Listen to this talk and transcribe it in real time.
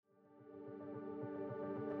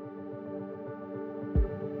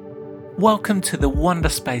Welcome to the Wonder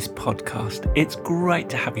Space podcast. It's great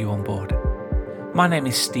to have you on board. My name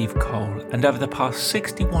is Steve Cole, and over the past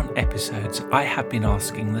 61 episodes, I have been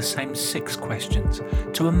asking the same 6 questions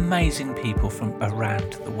to amazing people from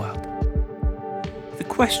around the world. The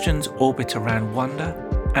questions orbit around wonder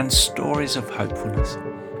and stories of hopefulness,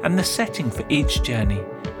 and the setting for each journey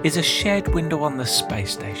is a shared window on the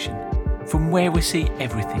space station, from where we see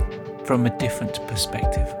everything from a different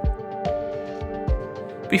perspective.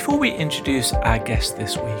 Before we introduce our guest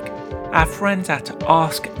this week, our friends at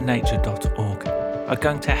asknature.org are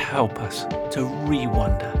going to help us to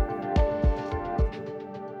re-wonder.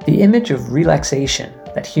 The image of relaxation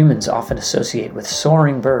that humans often associate with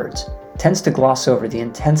soaring birds tends to gloss over the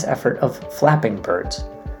intense effort of flapping birds.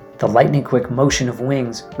 The lightning-quick motion of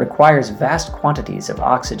wings requires vast quantities of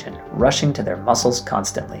oxygen rushing to their muscles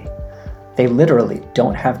constantly. They literally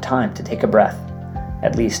don't have time to take a breath,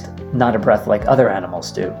 at least not a breath like other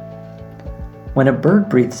animals do. When a bird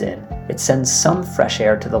breathes in, it sends some fresh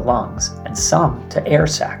air to the lungs and some to air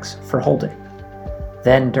sacs for holding.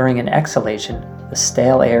 Then during an exhalation, the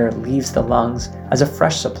stale air leaves the lungs as a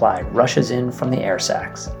fresh supply rushes in from the air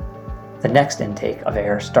sacs. The next intake of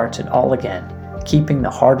air starts it all again, keeping the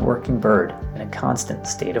hard-working bird in a constant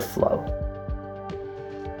state of flow.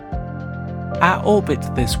 Our orbit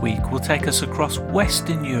this week will take us across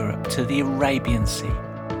Western Europe to the Arabian Sea.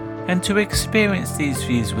 And to experience these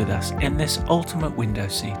views with us in this ultimate window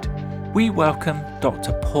seat, we welcome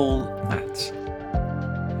Dr. Paul Matz.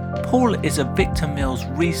 Paul is a Victor Mills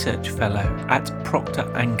Research Fellow at Procter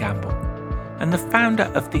 & Gamble and the founder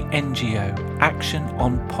of the NGO Action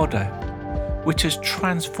on Podo, which has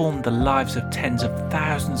transformed the lives of tens of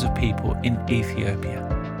thousands of people in Ethiopia.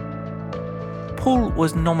 Paul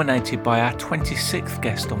was nominated by our 26th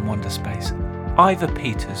guest on Wonder Space, Ivor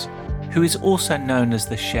Peters, who is also known as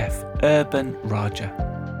the chef Urban Raja.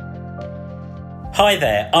 Hi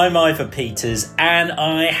there, I'm Ivor Peters, and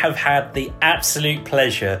I have had the absolute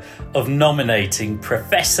pleasure of nominating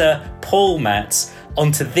Professor Paul Matz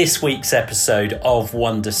onto this week's episode of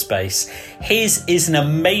Wonder Space. His is an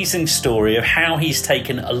amazing story of how he's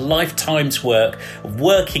taken a lifetime's work of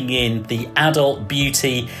working in the adult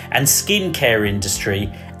beauty and skincare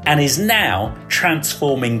industry and is now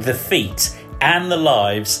transforming the feet and the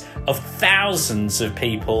lives of thousands of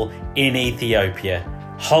people in Ethiopia.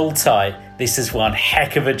 Hold tight, this is one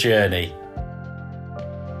heck of a journey.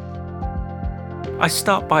 I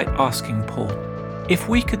start by asking Paul, if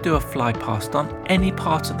we could do a fly past on any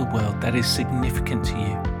part of the world that is significant to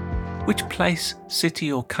you, which place,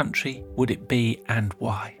 city or country would it be and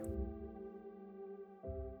why?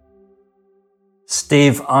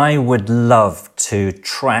 Steve, I would love to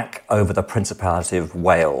track over the Principality of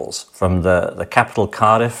Wales, from the capital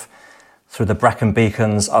Cardiff, through the Brecon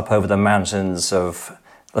Beacons, up over the mountains of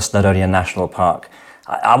the Snowdonia National Park.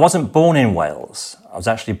 I wasn't born in Wales. I was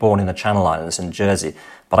actually born in the Channel Islands in Jersey,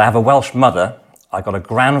 but I have a Welsh mother. I got a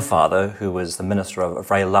grandfather who was the minister of a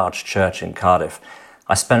very large church in Cardiff.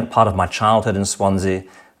 I spent part of my childhood in Swansea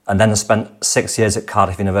and then spent 6 years at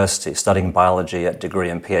Cardiff University studying biology at degree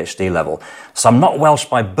and PhD level. So I'm not Welsh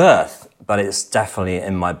by birth, but it's definitely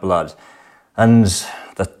in my blood. And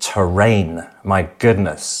the terrain, my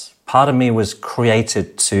goodness. Part of me was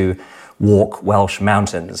created to walk Welsh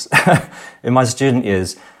mountains. In my student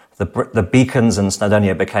years, the beacons in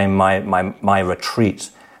Snowdonia became my retreat,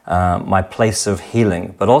 my place of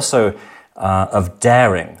healing, but also of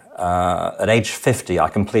daring. At age 50, I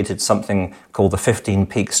completed something called the 15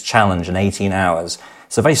 Peaks Challenge in 18 hours.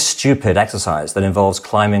 It's a very stupid exercise that involves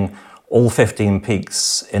climbing all 15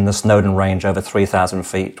 peaks in the Snowdon Range over 3,000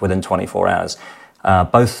 feet within 24 hours.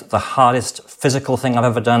 Both the hardest physical thing I've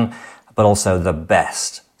ever done, but also the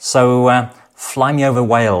best. So fly me over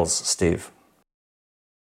Wales, Steve.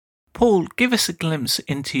 Paul, give us a glimpse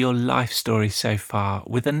into your life story so far,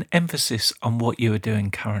 with an emphasis on what you are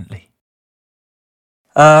doing currently.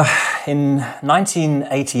 In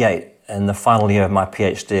 1988, in the final year of my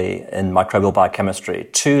PhD in microbial biochemistry,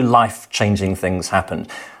 2 life-changing things happened.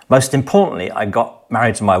 Most importantly, I got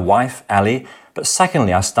married to my wife, Ali, but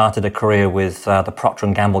secondly, I started a career with the Procter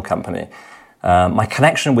 & Gamble company. My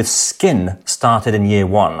connection with skin started in year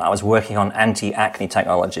 1. I was working on anti-acne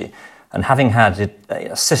technology, and having had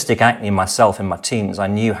cystic acne myself in my teens, I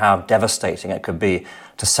knew how devastating it could be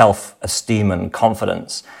to self-esteem and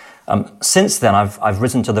confidence. Since then, I've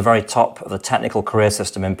risen to the very top of the technical career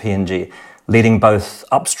system in P&G, leading both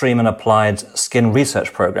upstream and applied skin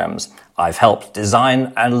research programs. I've helped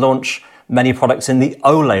design and launch many products in the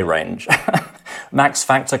Olay range. Max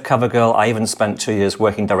Factor, CoverGirl. I even spent 2 years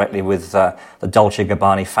working directly with the Dolce &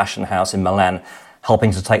 Gabbana fashion house in Milan,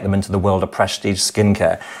 helping to take them into the world of prestige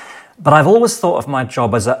skincare. But I've always thought of my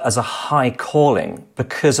job as a high calling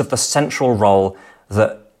because of the central role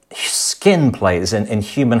that skin plays in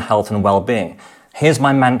human health and well-being. Here's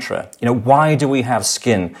my mantra. Why do we have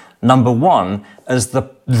skin? Number one, as the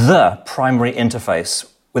primary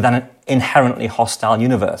interface with an inherently hostile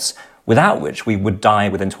universe, without which we would die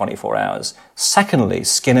within 24 hours. Secondly,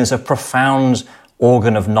 skin is a profound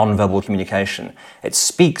organ of non-verbal communication. It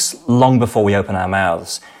speaks long before we open our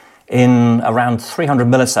mouths. In around 300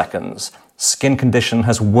 milliseconds, skin condition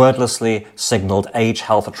has wordlessly signaled age,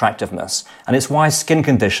 health, attractiveness. And it's why skin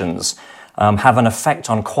conditions have an effect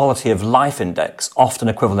on quality of life index, often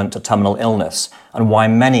equivalent to terminal illness, and why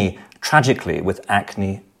many, tragically, with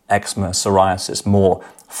acne, eczema, psoriasis, more,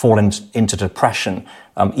 fall into depression,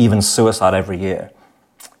 even suicide every year.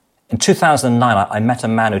 In 2009, I met a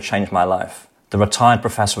man who changed my life, the retired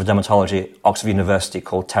professor of dermatology at Oxford University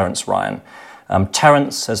called Terence Ryan.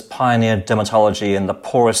 Terence has pioneered dermatology in the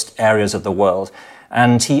poorest areas of the world,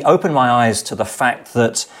 and he opened my eyes to the fact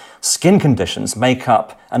that skin conditions make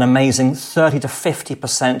up an amazing 30 to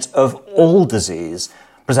 50% of all disease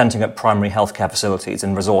presenting at primary healthcare facilities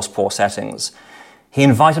in resource-poor settings. He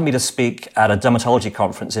invited me to speak at a dermatology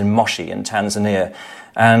conference in Moshi in Tanzania,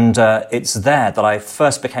 and it's there that I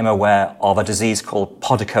first became aware of a disease called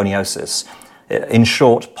podoconiosis. In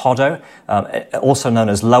short, podo, also known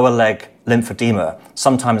as lower leg lymphedema,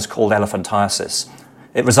 sometimes called elephantiasis.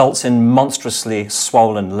 It results in monstrously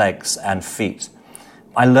swollen legs and feet.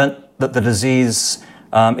 I learnt that the disease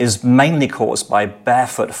is mainly caused by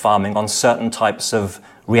barefoot farming on certain types of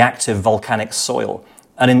reactive volcanic soil.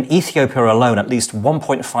 And in Ethiopia alone, at least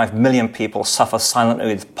 1.5 million people suffer silently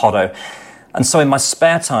with podo. And so in my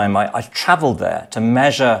spare time, I traveled there to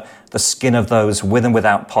measure the skin of those with and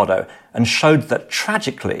without podo, and showed that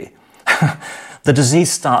tragically, the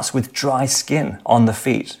disease starts with dry skin on the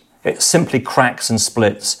feet. It simply cracks and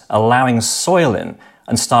splits, allowing soil in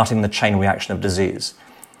and starting the chain reaction of disease.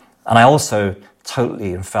 And I also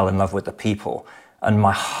totally fell in love with the people, and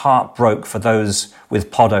my heart broke for those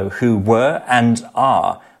with podo who were and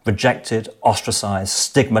are rejected, ostracized,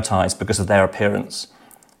 stigmatized because of their appearance.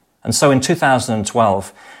 And so in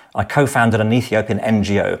 2012, I co-founded an Ethiopian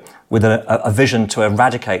NGO with a vision to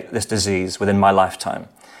eradicate this disease within my lifetime.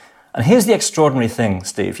 And here's the extraordinary thing,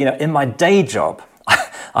 Steve. In my day job,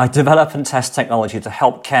 I develop and test technology to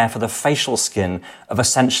help care for the facial skin of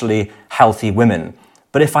essentially healthy women.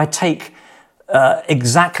 But if I take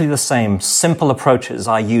exactly the same simple approaches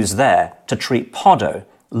I use there to treat podo,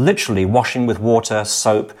 literally washing with water,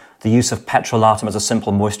 soap, the use of petrolatum as a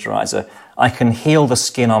simple moisturizer, I can heal the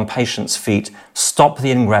skin on patients' feet, stop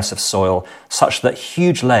the ingress of soil, such that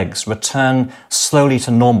huge legs return slowly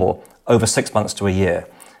to normal over 6 months to a year.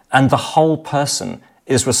 And the whole person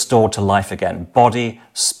is restored to life again, body,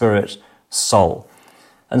 spirit, soul.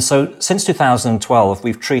 And so since 2012,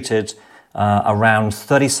 we've treated around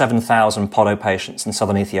 37,000 podo patients in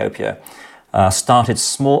southern Ethiopia, started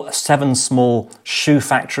 7 small shoe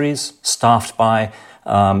factories staffed by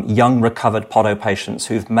young recovered podo patients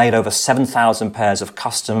who've made over 7,000 pairs of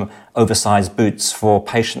custom oversized boots for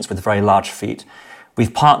patients with very large feet.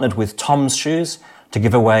 We've partnered with Tom's Shoes to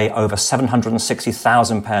give away over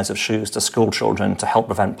 760,000 pairs of shoes to school children to help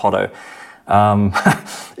prevent podo.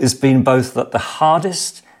 It's been both the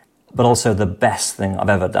hardest but also the best thing I've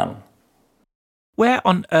ever done. Where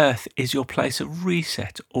on earth is your place of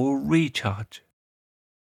reset or recharge?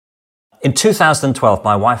 In 2012,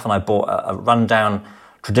 my wife and I bought a rundown,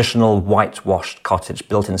 traditional whitewashed cottage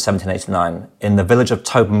built in 1789 in the village of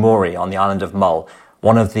Tobermory on the island of Mull,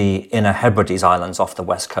 one of the Inner Hebrides Islands off the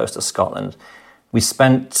west coast of Scotland. We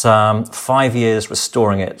spent 5 years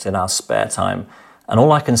restoring it in our spare time, and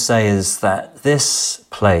all I can say is that this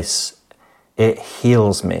place, it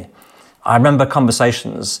heals me. I remember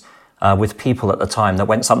conversations with people at the time that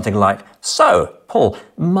went something like, "So, Paul,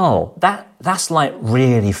 Mull, that's like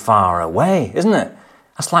really far away, isn't it?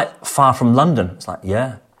 That's like far from London." It's like,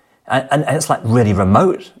 yeah. And it's like really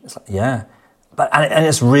remote. It's like, yeah. And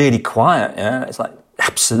it's really quiet, yeah. It's like,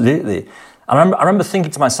 absolutely. I remember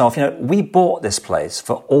thinking to myself, we bought this place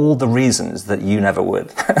for all the reasons that you never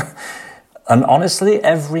would. And honestly,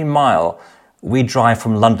 every mile we drive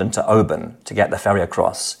from London to Oban to get the ferry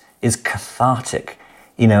across is cathartic.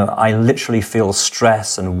 I literally feel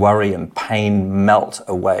stress and worry and pain melt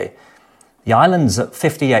away. The island's at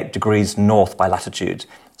 58 degrees north by latitude,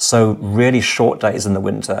 so really short days in the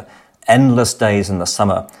winter, endless days in the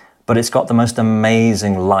summer, but it's got the most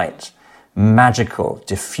amazing light, magical,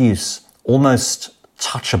 diffuse, almost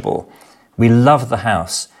touchable. We love the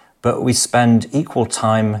house, but we spend equal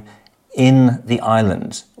time in the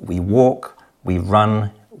island. We walk, we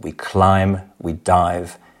run, we climb, we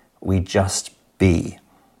dive. We just be.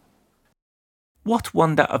 What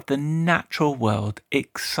wonder of the natural world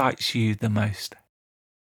excites you the most?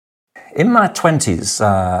 In my 20s,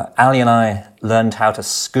 Ali and I learned how to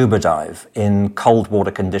scuba dive in cold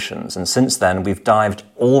water conditions. And since then, we've dived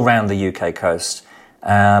all around the UK coast,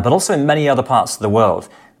 but also in many other parts of the world.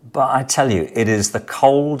 But I tell you, it is the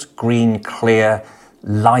cold, green, clear,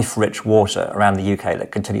 life-rich water around the UK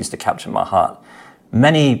that continues to capture my heart.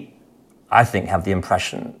 Many, I think, have the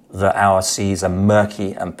impression that our seas are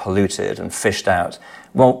murky and polluted and fished out.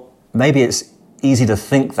 Well, maybe it's easy to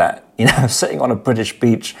think that, sitting on a British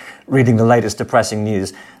beach, reading the latest depressing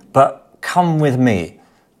news. But come with me,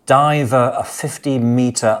 dive a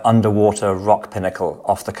 50-metre underwater rock pinnacle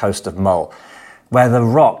off the coast of Mull, where the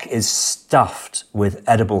rock is stuffed with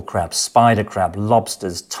edible crabs, spider crab,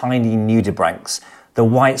 lobsters, tiny nudibranchs, the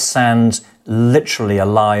white sand literally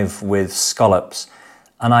alive with scallops.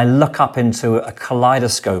 And I look up into a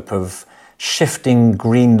kaleidoscope of shifting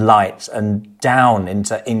green light and down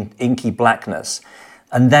into inky blackness.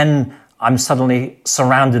 And then I'm suddenly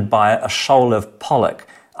surrounded by a shoal of pollock.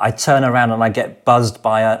 I turn around and I get buzzed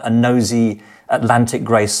by a nosy Atlantic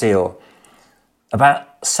grey seal.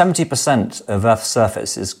 About 70% of Earth's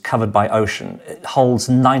surface is covered by ocean. It holds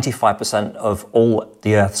 95% of all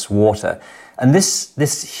the Earth's water. And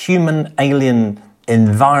this human alien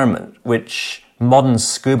environment, which modern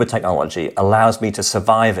scuba technology allows me to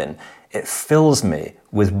survive in, it fills me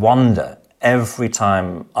with wonder every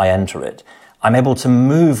time I enter it. I'm able to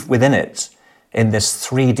move within it in this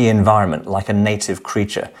 3D environment like a native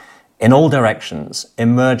creature, in all directions,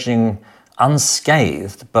 emerging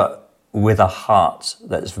unscathed, but with a heart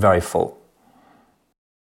that's very full.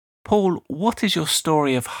 Paul, what is your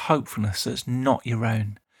story of hopefulness that's not your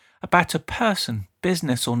own? About a person,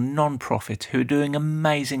 business or non-profit who are doing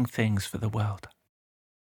amazing things for the world?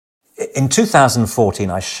 In 2014,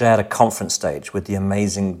 I shared a conference stage with the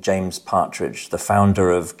amazing James Partridge, the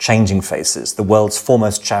founder of Changing Faces, the world's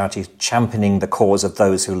foremost charity championing the cause of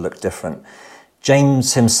those who look different.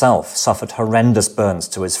 James himself suffered horrendous burns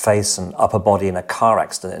to his face and upper body in a car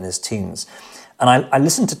accident in his teens. And I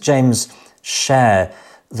listened to James share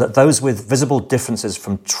that those with visible differences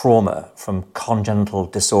from trauma, from congenital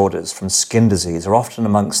disorders, from skin disease, are often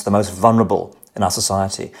amongst the most vulnerable in our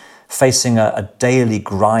society, facing a daily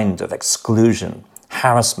grind of exclusion,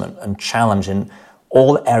 harassment and challenge in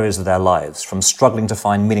all areas of their lives, from struggling to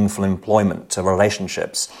find meaningful employment to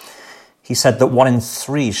relationships. He said that 1 in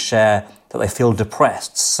 3 share that they feel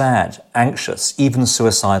depressed, sad, anxious, even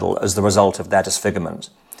suicidal as the result of their disfigurement.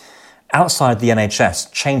 Outside the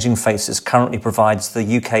NHS, Changing Faces currently provides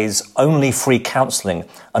the UK's only free counselling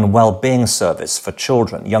and well-being service for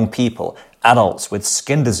children, young people, adults with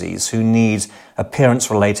skin disease who need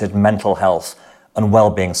appearance-related mental health and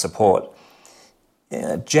well-being support.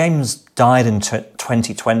 James died in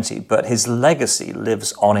 2020, but his legacy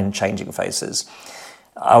lives on in Changing Faces.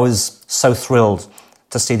 I was so thrilled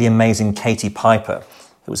to see the amazing Katie Piper,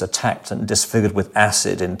 who was attacked and disfigured with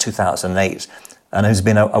acid in 2008, and who's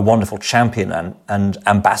been a wonderful champion and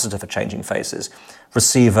ambassador for Changing Faces,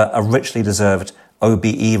 receive a richly deserved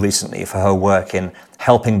OBE recently for her work in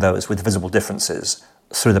helping those with visible differences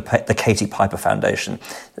through the Katie Piper Foundation.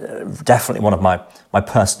 Definitely one of my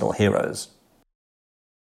personal heroes.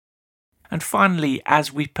 And finally,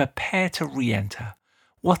 as we prepare to re-enter,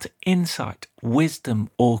 what insight, wisdom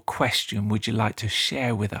or question would you like to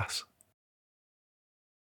share with us?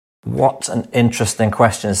 What an interesting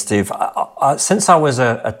question, Steve. Since I was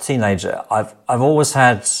a teenager, I've always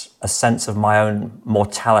had a sense of my own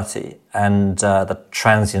mortality and the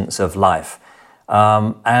transience of life.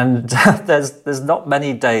 And there's not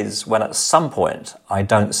many days when at some point I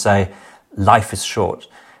don't say, life is short,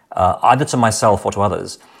 either to myself or to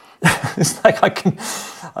others. It's like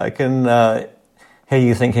I can hear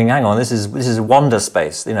you thinking, hang on, this is wonder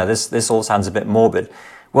space. This all sounds a bit morbid.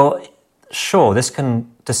 Well, sure, this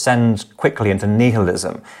can descend quickly into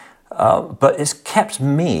nihilism, but it's kept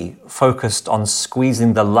me focused on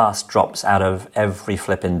squeezing the last drops out of every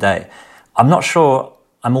flipping day. I'm not sure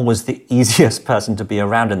I'm always the easiest person to be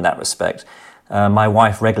around in that respect. My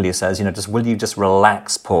wife regularly says, will you just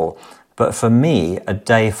relax, Paul? But for me, a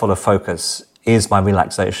day full of focus is my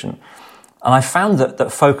relaxation. And I found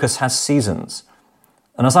that focus has seasons.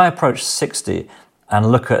 And as I approach 60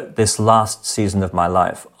 and look at this last season of my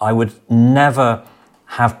life, I would never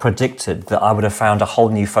have predicted that I would have found a whole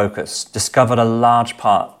new focus, discovered a large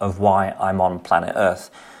part of why I'm on planet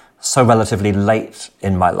Earth so relatively late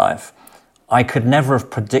in my life. I could never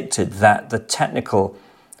have predicted that the technical,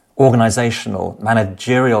 organizational,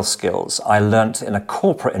 managerial skills I learnt in a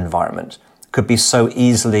corporate environment could be so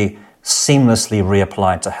easily seamlessly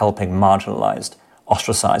reapplied to helping marginalized,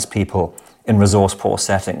 ostracized people in resource-poor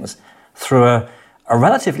settings through a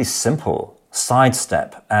relatively simple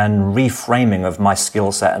sidestep and reframing of my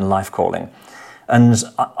skill set and life calling. And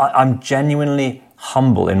I'm genuinely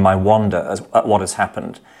humble in my wonder at what has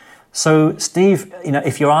happened. So, Steve,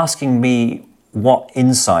 if you're asking me what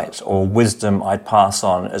insight or wisdom I'd pass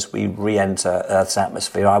on as we re-enter Earth's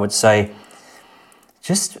atmosphere, I would say,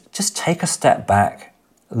 just take a step back,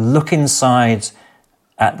 look inside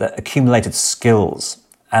at the accumulated skills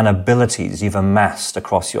and abilities you've amassed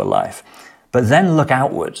across your life, but then look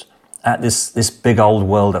outward at this big old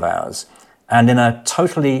world of ours, and in a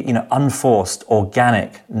totally unforced,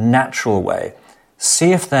 organic, natural way,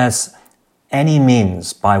 see if there's any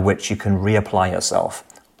means by which you can reapply yourself,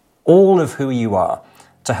 all of who you are,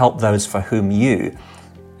 to help those for whom you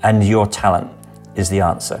and your talent is the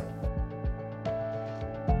answer.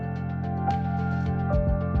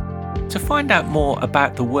 To find out more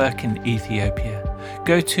about the work in Ethiopia,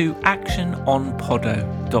 go to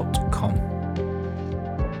actiononpodo.com.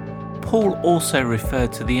 Paul also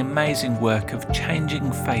referred to the amazing work of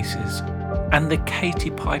Changing Faces and the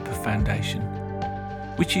Katie Piper Foundation,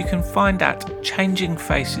 which you can find at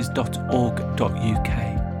changingfaces.org.uk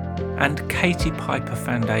and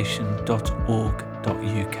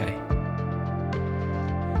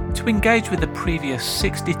katiepiperfoundation.org.uk. To engage with the previous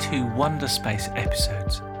 62 Wonder Space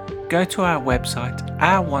episodes, go to our website,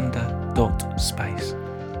 ourwonder.space.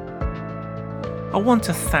 I want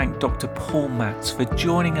to thank Dr. Paul Matz for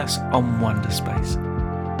joining us on Wonder Space,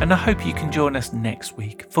 and I hope you can join us next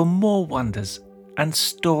week for more wonders and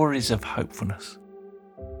stories of hopefulness.